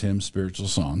 psalms, hymns, spiritual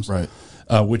songs. Right.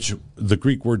 Which the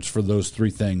Greek words for those 3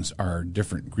 things are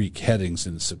different Greek headings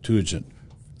in the Septuagint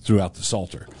throughout the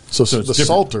Psalter. So the different.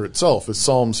 Psalter itself is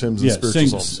psalms, hymns, and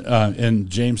spiritual songs. And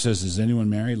James says, "Is anyone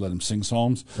married? Let him sing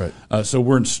psalms." Right. So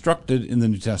we're instructed in the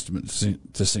New Testament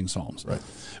to sing psalms. Right.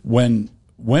 When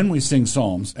we sing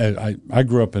psalms, I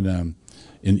grew up in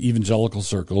evangelical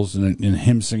circles and in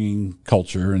hymn singing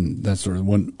culture and that sort of.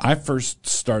 When I first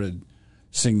started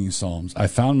singing psalms, I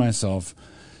found myself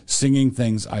singing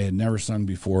things I had never sung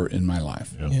before in my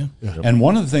life. Yeah. And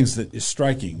one of the things that is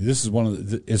striking, this is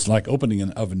it's like opening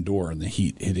an oven door and the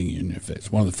heat hitting you in your face.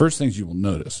 One of the first things you will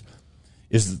notice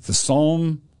is that the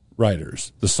psalm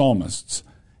writers, the psalmists,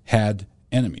 had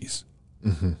enemies.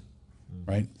 Mm-hmm.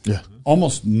 Right? Yeah.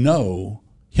 Almost no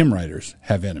hymn writers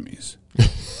have enemies.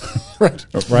 Right.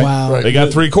 Wow. Right. They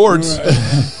got 3 chords.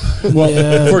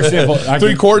 Well, for example,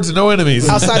 3 chords and no enemies.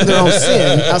 Outside of their own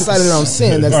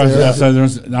sin. That's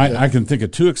I can think of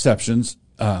 2 exceptions.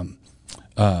 Martin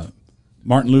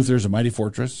Luther's "A Mighty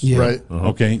Fortress." Yeah. Right.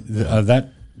 Okay.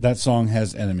 That song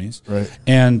has enemies. Right.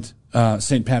 And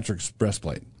St. Patrick's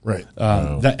Breastplate. Right.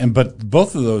 But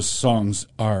both of those songs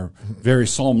are very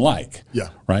psalm-like. Yeah.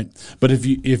 Right. But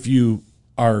if you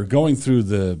are going through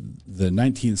the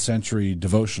 19th century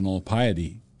devotional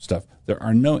piety stuff, there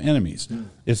are no enemies.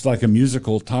 It's like a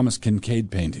musical Thomas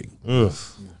Kincaid painting. Ugh.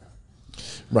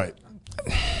 Right.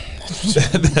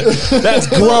 That's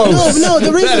gross. No,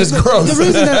 the reason that is gross.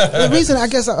 The reason I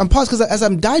guess I'm paused because as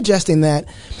I'm digesting that,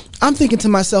 I'm thinking to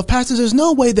myself, pastors, there's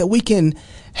no way that we can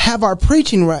have our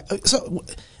preaching right. So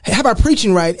have our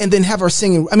preaching right and then have our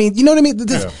singing. I mean, you know what I mean?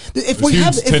 If we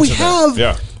have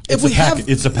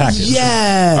it's a package.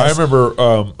 Yes. I remember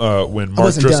when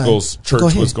Mark Driscoll's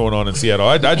church was going on in Seattle.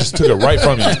 I just took it right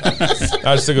from you.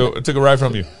 I just took it right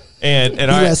from you. And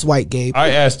U.S. white Gabe. I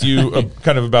asked you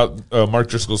kind of about Mark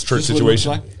Driscoll's church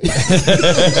situation.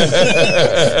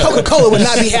 Coca-Cola would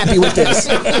not be happy with this.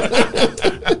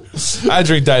 I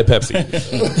drink Diet Pepsi.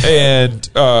 And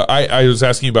I was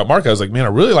asking you about Mark. I was like, man, I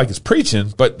really like his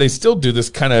preaching, but they still do this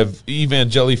kind of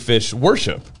evangelifish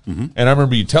worship. Mm-hmm. And I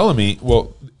remember you telling me,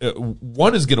 well,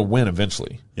 one is going to win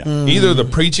eventually. Yeah. Either the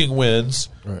preaching wins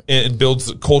and builds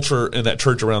the culture in that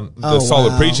church around the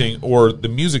solid preaching, or the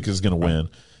music is going to win.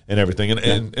 And everything,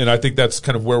 and I think that's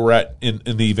kind of where we're at in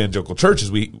the evangelical church.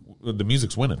 Is the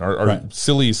music's winning, our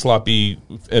silly, sloppy,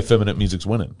 effeminate music's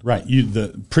winning. Right.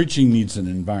 The preaching needs an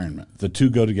environment. The 2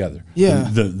 go together. Yeah.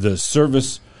 The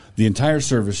service, the entire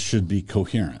service should be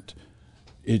coherent.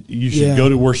 You should go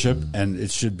to worship, and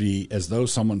it should be as though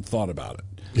someone thought about it.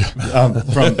 Yeah.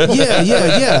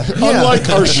 Unlike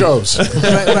our shows.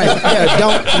 Right. Yeah,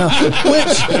 don't no.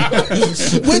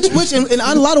 Which in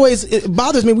a lot of ways it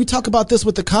bothers me. We talk about this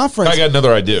with the conference. I got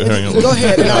another idea. Go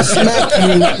ahead, and I'll smack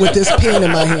you with this pen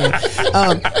in my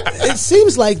hand. It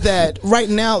seems like that right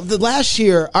now. The last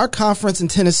year, our conference in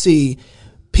Tennessee,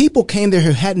 people came there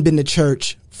who hadn't been to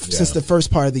church since the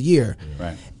first part of the year,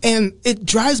 right? And it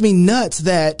drives me nuts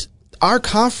that our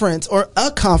conference or a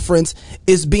conference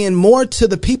is being more to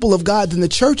the people of God than the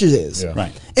churches is. Yeah.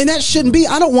 Right. And that shouldn't be.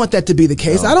 I don't want that to be the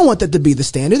case. No. I don't want that to be the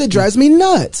standard. That drives me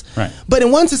nuts. Right. But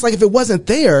in one sense, like if it wasn't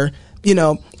there, you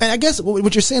know, and I guess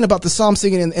what you're saying about the psalm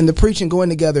singing and the preaching going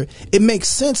together, it makes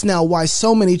sense now why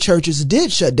so many churches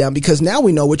did shut down, because now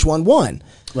we know which one won.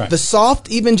 Right. The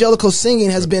soft evangelical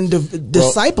singing has been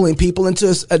discipling people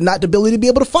into a not the ability to be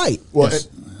able to fight. Well,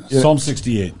 Psalm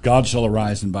 68, God shall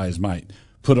arise and by his might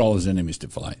put all his enemies to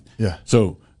flight. Yeah.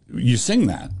 So you sing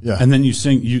that, and then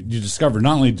you discover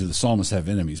not only do the psalmists have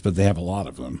enemies, but they have a lot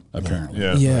of them, apparently.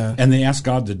 Yeah. And they ask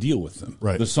God to deal with them.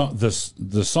 Right.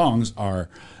 The songs are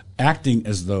acting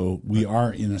as though we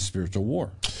are in a spiritual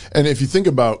war. And if you think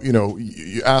about,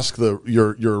 you ask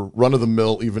your run of the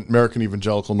mill, even American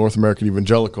evangelical, North American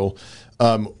evangelical,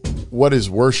 what is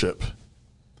worship?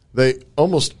 They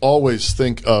almost always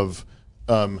think of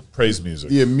praise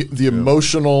music, the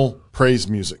emotional praise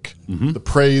music, the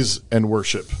praise and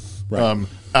worship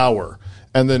hour.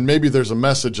 And then maybe there's a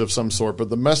message of some sort, but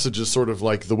the message is sort of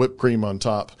like the whipped cream on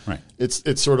top. Right.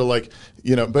 It's sort of like,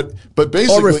 but basically.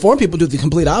 Or Reformed people do the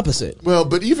complete opposite. Well,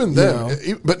 but even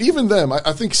them,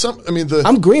 I think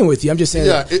I'm agreeing with you. I'm just saying.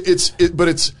 Yeah,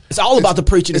 it's all about the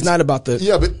preaching. It's not about the.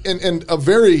 Yeah, but and a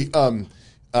very,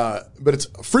 but it's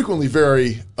frequently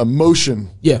very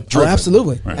emotion. Yeah. driven. Oh,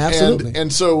 absolutely. Right. Absolutely.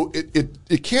 And so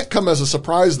it can't come as a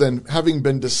surprise then, having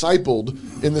been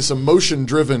discipled in this emotion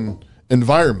driven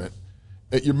environment.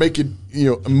 You're making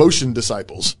emotion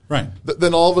disciples, right?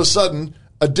 Then all of a sudden,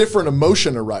 a different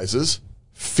emotion arises,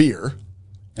 fear,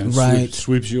 and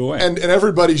sweeps you away, and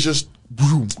everybody's just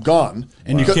gone.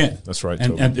 And you can't. That's right,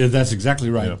 and that's exactly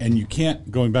right. Yeah. And you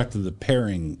can't. Going back to the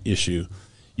pairing issue,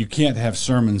 you can't have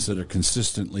sermons that are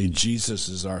consistently Jesus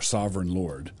is our sovereign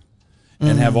Lord,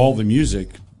 and have all the music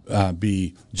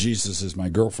be Jesus is my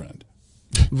girlfriend.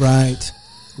 Right.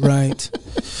 Right.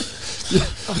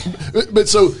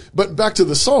 But back to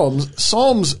the Psalms.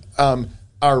 Psalms are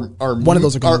one of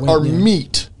those are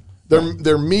meat.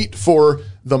 They're meat for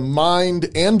the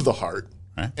mind and the heart,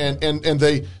 right. and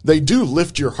they do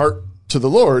lift your heart to the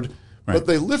Lord, right. But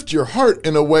they lift your heart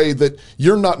in a way that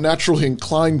you're not naturally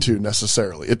inclined to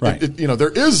necessarily.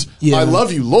 There is I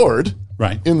love you, Lord,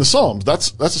 right. in the Psalms.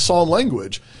 That's a Psalm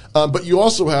language, but you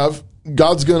also have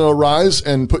God's going to arise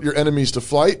and put your enemies to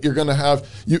flight. You're going to have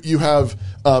you have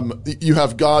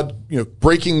God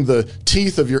breaking the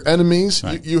teeth of your enemies.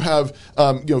 Right. You have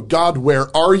God,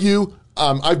 where are you?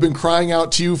 I've been crying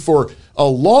out to you for a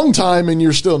long time and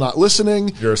you're still not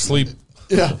listening. You're asleep.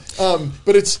 Yeah,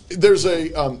 but there's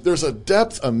a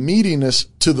depth, a meatiness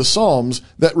to the Psalms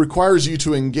that requires you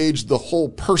to engage the whole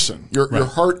person. Your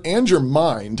heart and your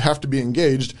mind have to be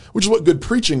engaged, which is what good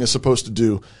preaching is supposed to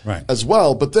do as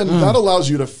well. But then that allows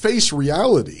you to face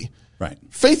reality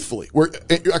faithfully, where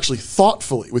you're actually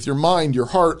thoughtfully, with your mind, your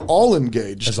heart, all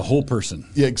engaged. As a whole person.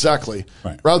 Yeah, exactly.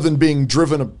 Right. Rather than being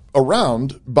driven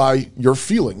around by your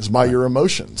feelings, by your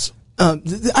emotions.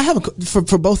 I have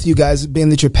for both of you guys, being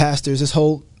that you're pastors, this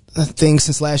whole thing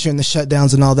since last year and the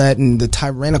shutdowns and all that, and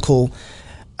the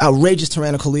outrageous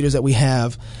tyrannical leaders that we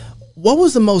have. What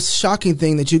was the most shocking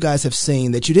thing that you guys have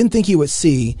seen that you didn't think you would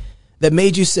see that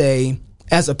made you say,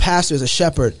 as a pastor, as a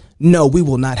shepherd, no, we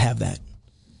will not have that?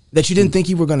 That you didn't think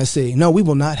you were going to see? No, we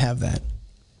will not have that.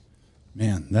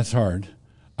 Man, that's hard.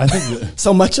 I think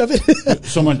so much of it.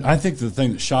 So much. I think the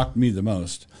thing that shocked me the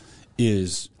most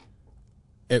is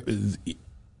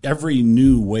every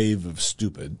new wave of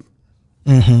stupid,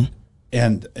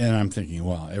 and I'm thinking,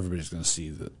 wow, everybody's going to see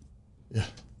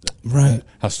that,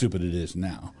 how stupid it is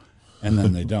now, and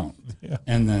then they don't,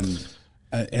 and then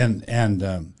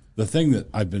the thing that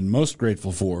I've been most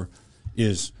grateful for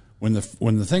is when the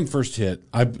thing first hit.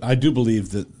 I do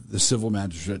believe that the civil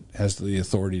magistrate has the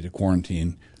authority to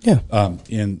quarantine.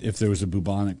 If there was a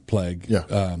bubonic plague,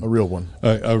 a real one,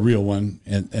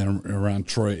 and around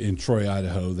Troy,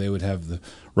 Idaho, they would have the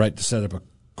right to set up a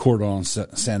cordon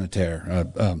sanitaire,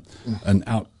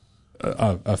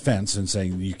 a fence, and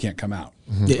saying you can't come out.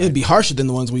 Yeah, it'd be harsher than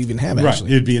the ones we even have.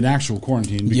 Actually, it'd be an actual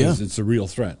quarantine because it's a real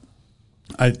threat.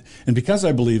 And because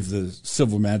I believe the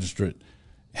civil magistrate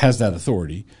has that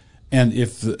authority, and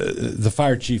if the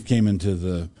fire chief came into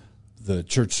the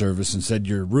church service and said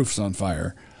your roof's on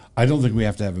fire, I don't think we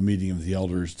have to have a meeting of the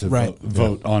elders to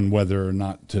vote on whether or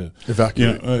not to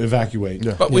evacuate.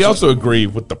 Yeah. But we also agree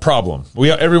with the problem.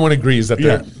 Everyone agrees that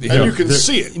you can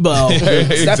see it. Well,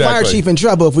 that fire chief in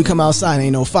trouble if we come outside and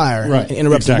ain't no fire and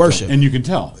interrupt the worship. And you can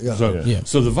tell.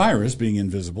 So the virus being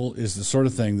invisible is the sort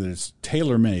of thing that is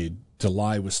tailor-made to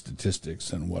lie with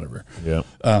statistics and whatever. Yeah.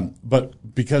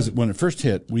 But because when it first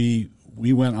hit, we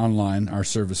went online. Our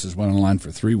services went online for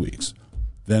 3 weeks.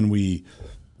 Then we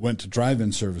went to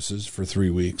drive-in services for 3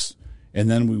 weeks,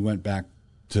 and then we went back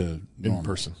to in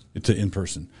person.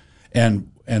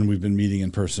 And we've been meeting in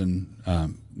person,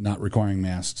 not requiring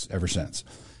masks ever since.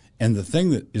 And the thing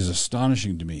that is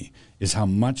astonishing to me is how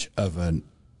much of an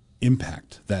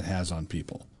impact that has on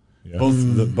people. Yeah.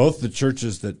 Both the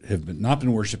churches that have not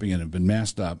been worshiping and have been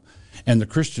masked up, and the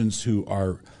Christians who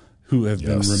have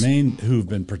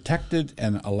been protected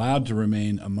and allowed to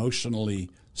remain emotionally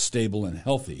stable and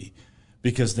healthy,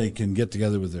 because they can get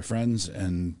together with their friends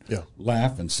and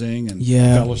laugh and sing and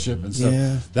fellowship and stuff.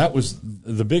 Yeah. That was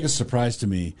the biggest surprise to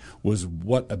me, was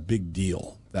what a big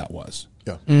deal that was.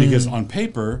 Yeah. Because on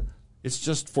paper, it's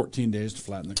just 14 days to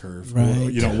flatten the curve, or,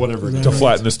 whatever. To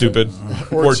flatten the stupid.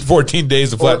 Or 14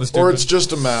 days to flatten the stupid. Or it's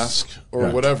just a mask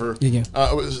or whatever. Yeah.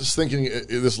 I was thinking,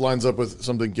 this lines up with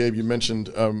something, Gabe, you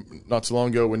mentioned not so long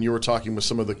ago when you were talking with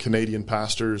some of the Canadian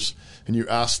pastors and you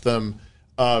asked them,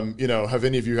 have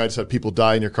any of you guys had people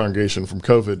die in your congregation from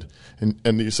COVID?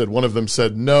 And you said one of them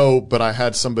said, no, but I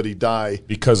had somebody die.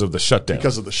 Because of the shutdown.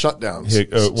 Because of the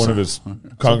shutdowns. One of his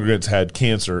congregants had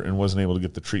cancer and wasn't able to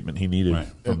get the treatment he needed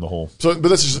from the whole. But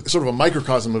this is sort of a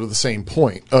microcosm of the same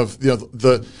point of, in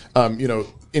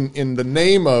the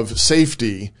name of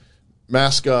safety,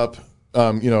 mask up,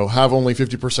 have only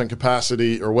 50%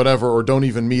 capacity or whatever, or don't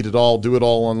even meet at all, do it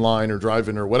all online or drive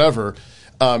in or whatever.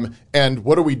 And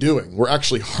what are we doing? We're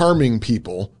actually harming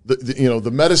people.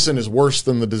 The medicine is worse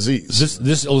than the disease.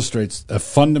 This illustrates a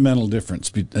fundamental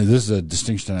difference. This is a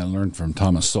distinction I learned from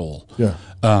Thomas Sowell.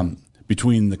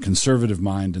 Between the conservative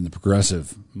mind and the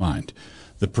progressive mind.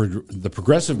 The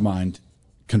progressive mind,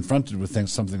 confronted with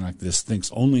something like this, thinks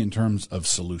only in terms of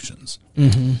solutions.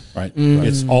 Mm-hmm. Right? Mm-hmm.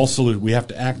 It's all solutions. We have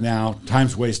to act now.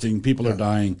 Time's wasting. People are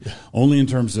dying. Only in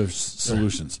terms of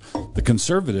solutions. The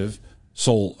conservative,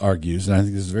 Sowell argues, and I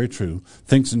think this is very true,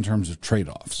 thinks in terms of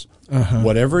trade-offs.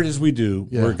 Whatever it is we do,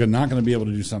 we're not going to be able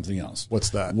to do something else.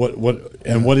 What's that?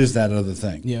 What is that other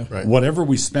thing? Yeah. Right. Whatever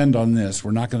we spend on this,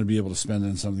 we're not going to be able to spend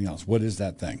on something else. What is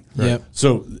that thing? Right. Yep.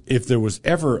 So if there was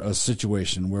ever a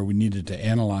situation where we needed to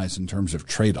analyze in terms of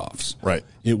trade-offs,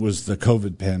 it was the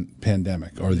COVID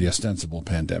pandemic or the ostensible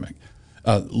pandemic.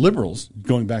 Liberals,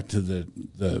 going back to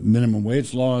the minimum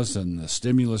wage laws and the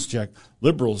stimulus check,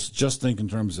 liberals just think in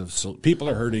terms of people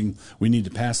are hurting, we need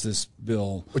to pass this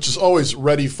bill. Which is always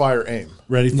ready, fire, aim.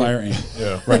 Ready, fire, aim.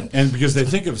 Yeah. Right. And because they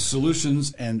think of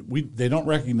solutions, and they don't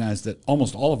recognize that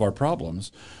almost all of our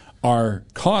problems are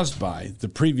caused by the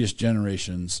previous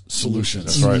generation's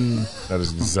solutions. That's right. That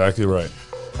is exactly right.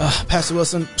 Pastor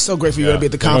Wilson, so great for you to be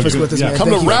at the conference with us, man. Come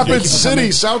to Rapid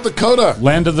City, South Dakota.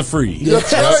 Land of the free.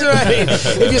 That's right.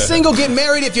 If you're single, get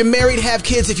married. If you're married, have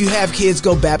kids. If you have kids,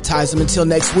 go baptize them. Until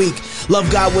next week, love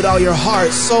God with all your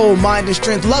heart, soul, mind, and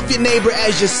strength. Love your neighbor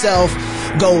as yourself.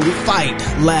 Go fight,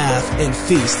 laugh, and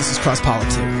feast. This is Cross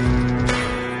Politics.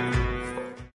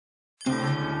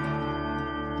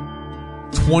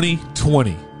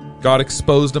 2020, God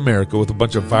exposed America with a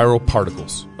bunch of viral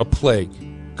particles, a plague.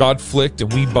 God flicked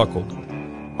and we buckled.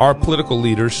 Our political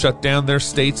leaders shut down their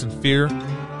states in fear.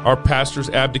 Our pastors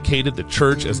abdicated the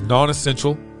church as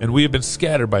non-essential, and we have been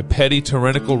scattered by petty,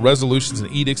 tyrannical resolutions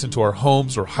and edicts into our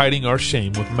homes or hiding our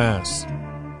shame with masks.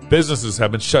 Businesses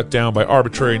have been shut down by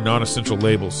arbitrary non-essential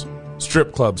labels.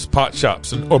 Strip clubs, pot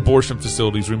shops, and abortion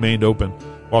facilities remained open,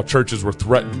 while churches were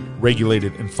threatened,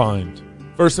 regulated, and fined.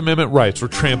 First Amendment rights were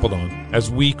trampled on as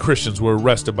we Christians were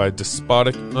arrested by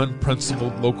despotic,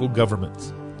 unprincipled local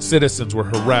governments. Citizens were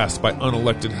harassed by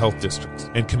unelected health districts,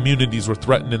 and communities were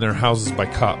threatened in their houses by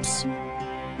cops.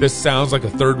 This sounds like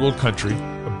a third world country,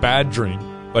 a bad dream,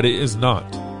 but it is not.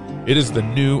 It is the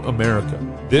new America.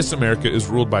 This America is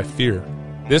ruled by fear.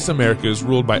 This America is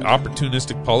ruled by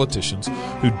opportunistic politicians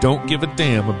who don't give a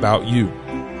damn about you.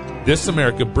 This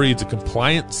America breeds a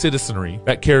compliant citizenry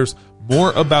that cares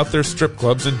more about their strip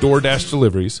clubs and DoorDash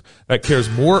deliveries, that cares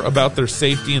more about their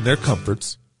safety and their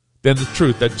comforts, than the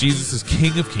truth that Jesus is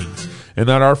King of Kings and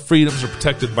that our freedoms are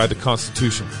protected by the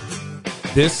Constitution.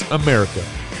 This America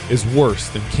is worse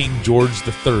than King George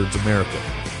III's America.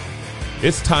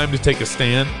 It's time to take a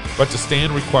stand, but to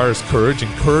stand requires courage,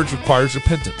 and courage requires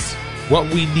repentance.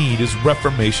 What we need is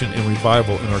reformation and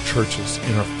revival in our churches,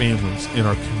 in our families, in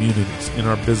our communities, in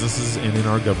our businesses, and in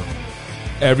our government.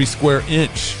 Every square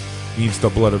inch means the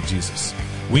blood of Jesus.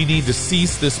 We need to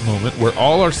seize this moment where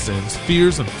all our sins,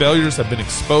 fears, and failures have been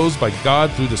exposed by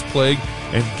God through this plague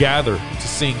and gather to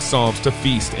sing psalms, to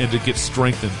feast, and to get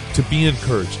strengthened, to be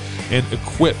encouraged and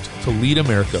equipped to lead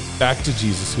America back to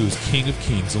Jesus, who is King of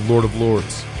Kings and Lord of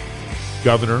Lords.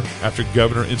 Governor after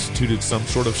governor instituted some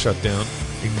sort of shutdown,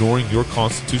 ignoring your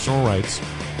constitutional rights.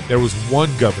 There was one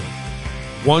governor,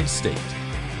 one state,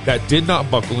 that did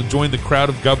not buckle and join the crowd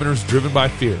of governors driven by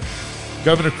fear.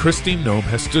 Governor Christine Noem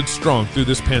has stood strong through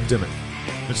this pandemic.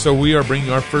 And so we are bringing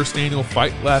our first annual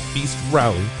Fight, Laugh, Feast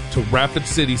rally to Rapid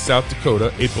City, South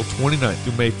Dakota, April 29th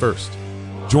through May 1st.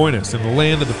 Join us in the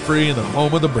land of the free and the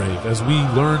home of the brave as we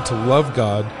learn to love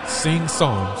God, sing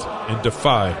psalms, and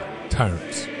defy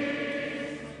tyrants.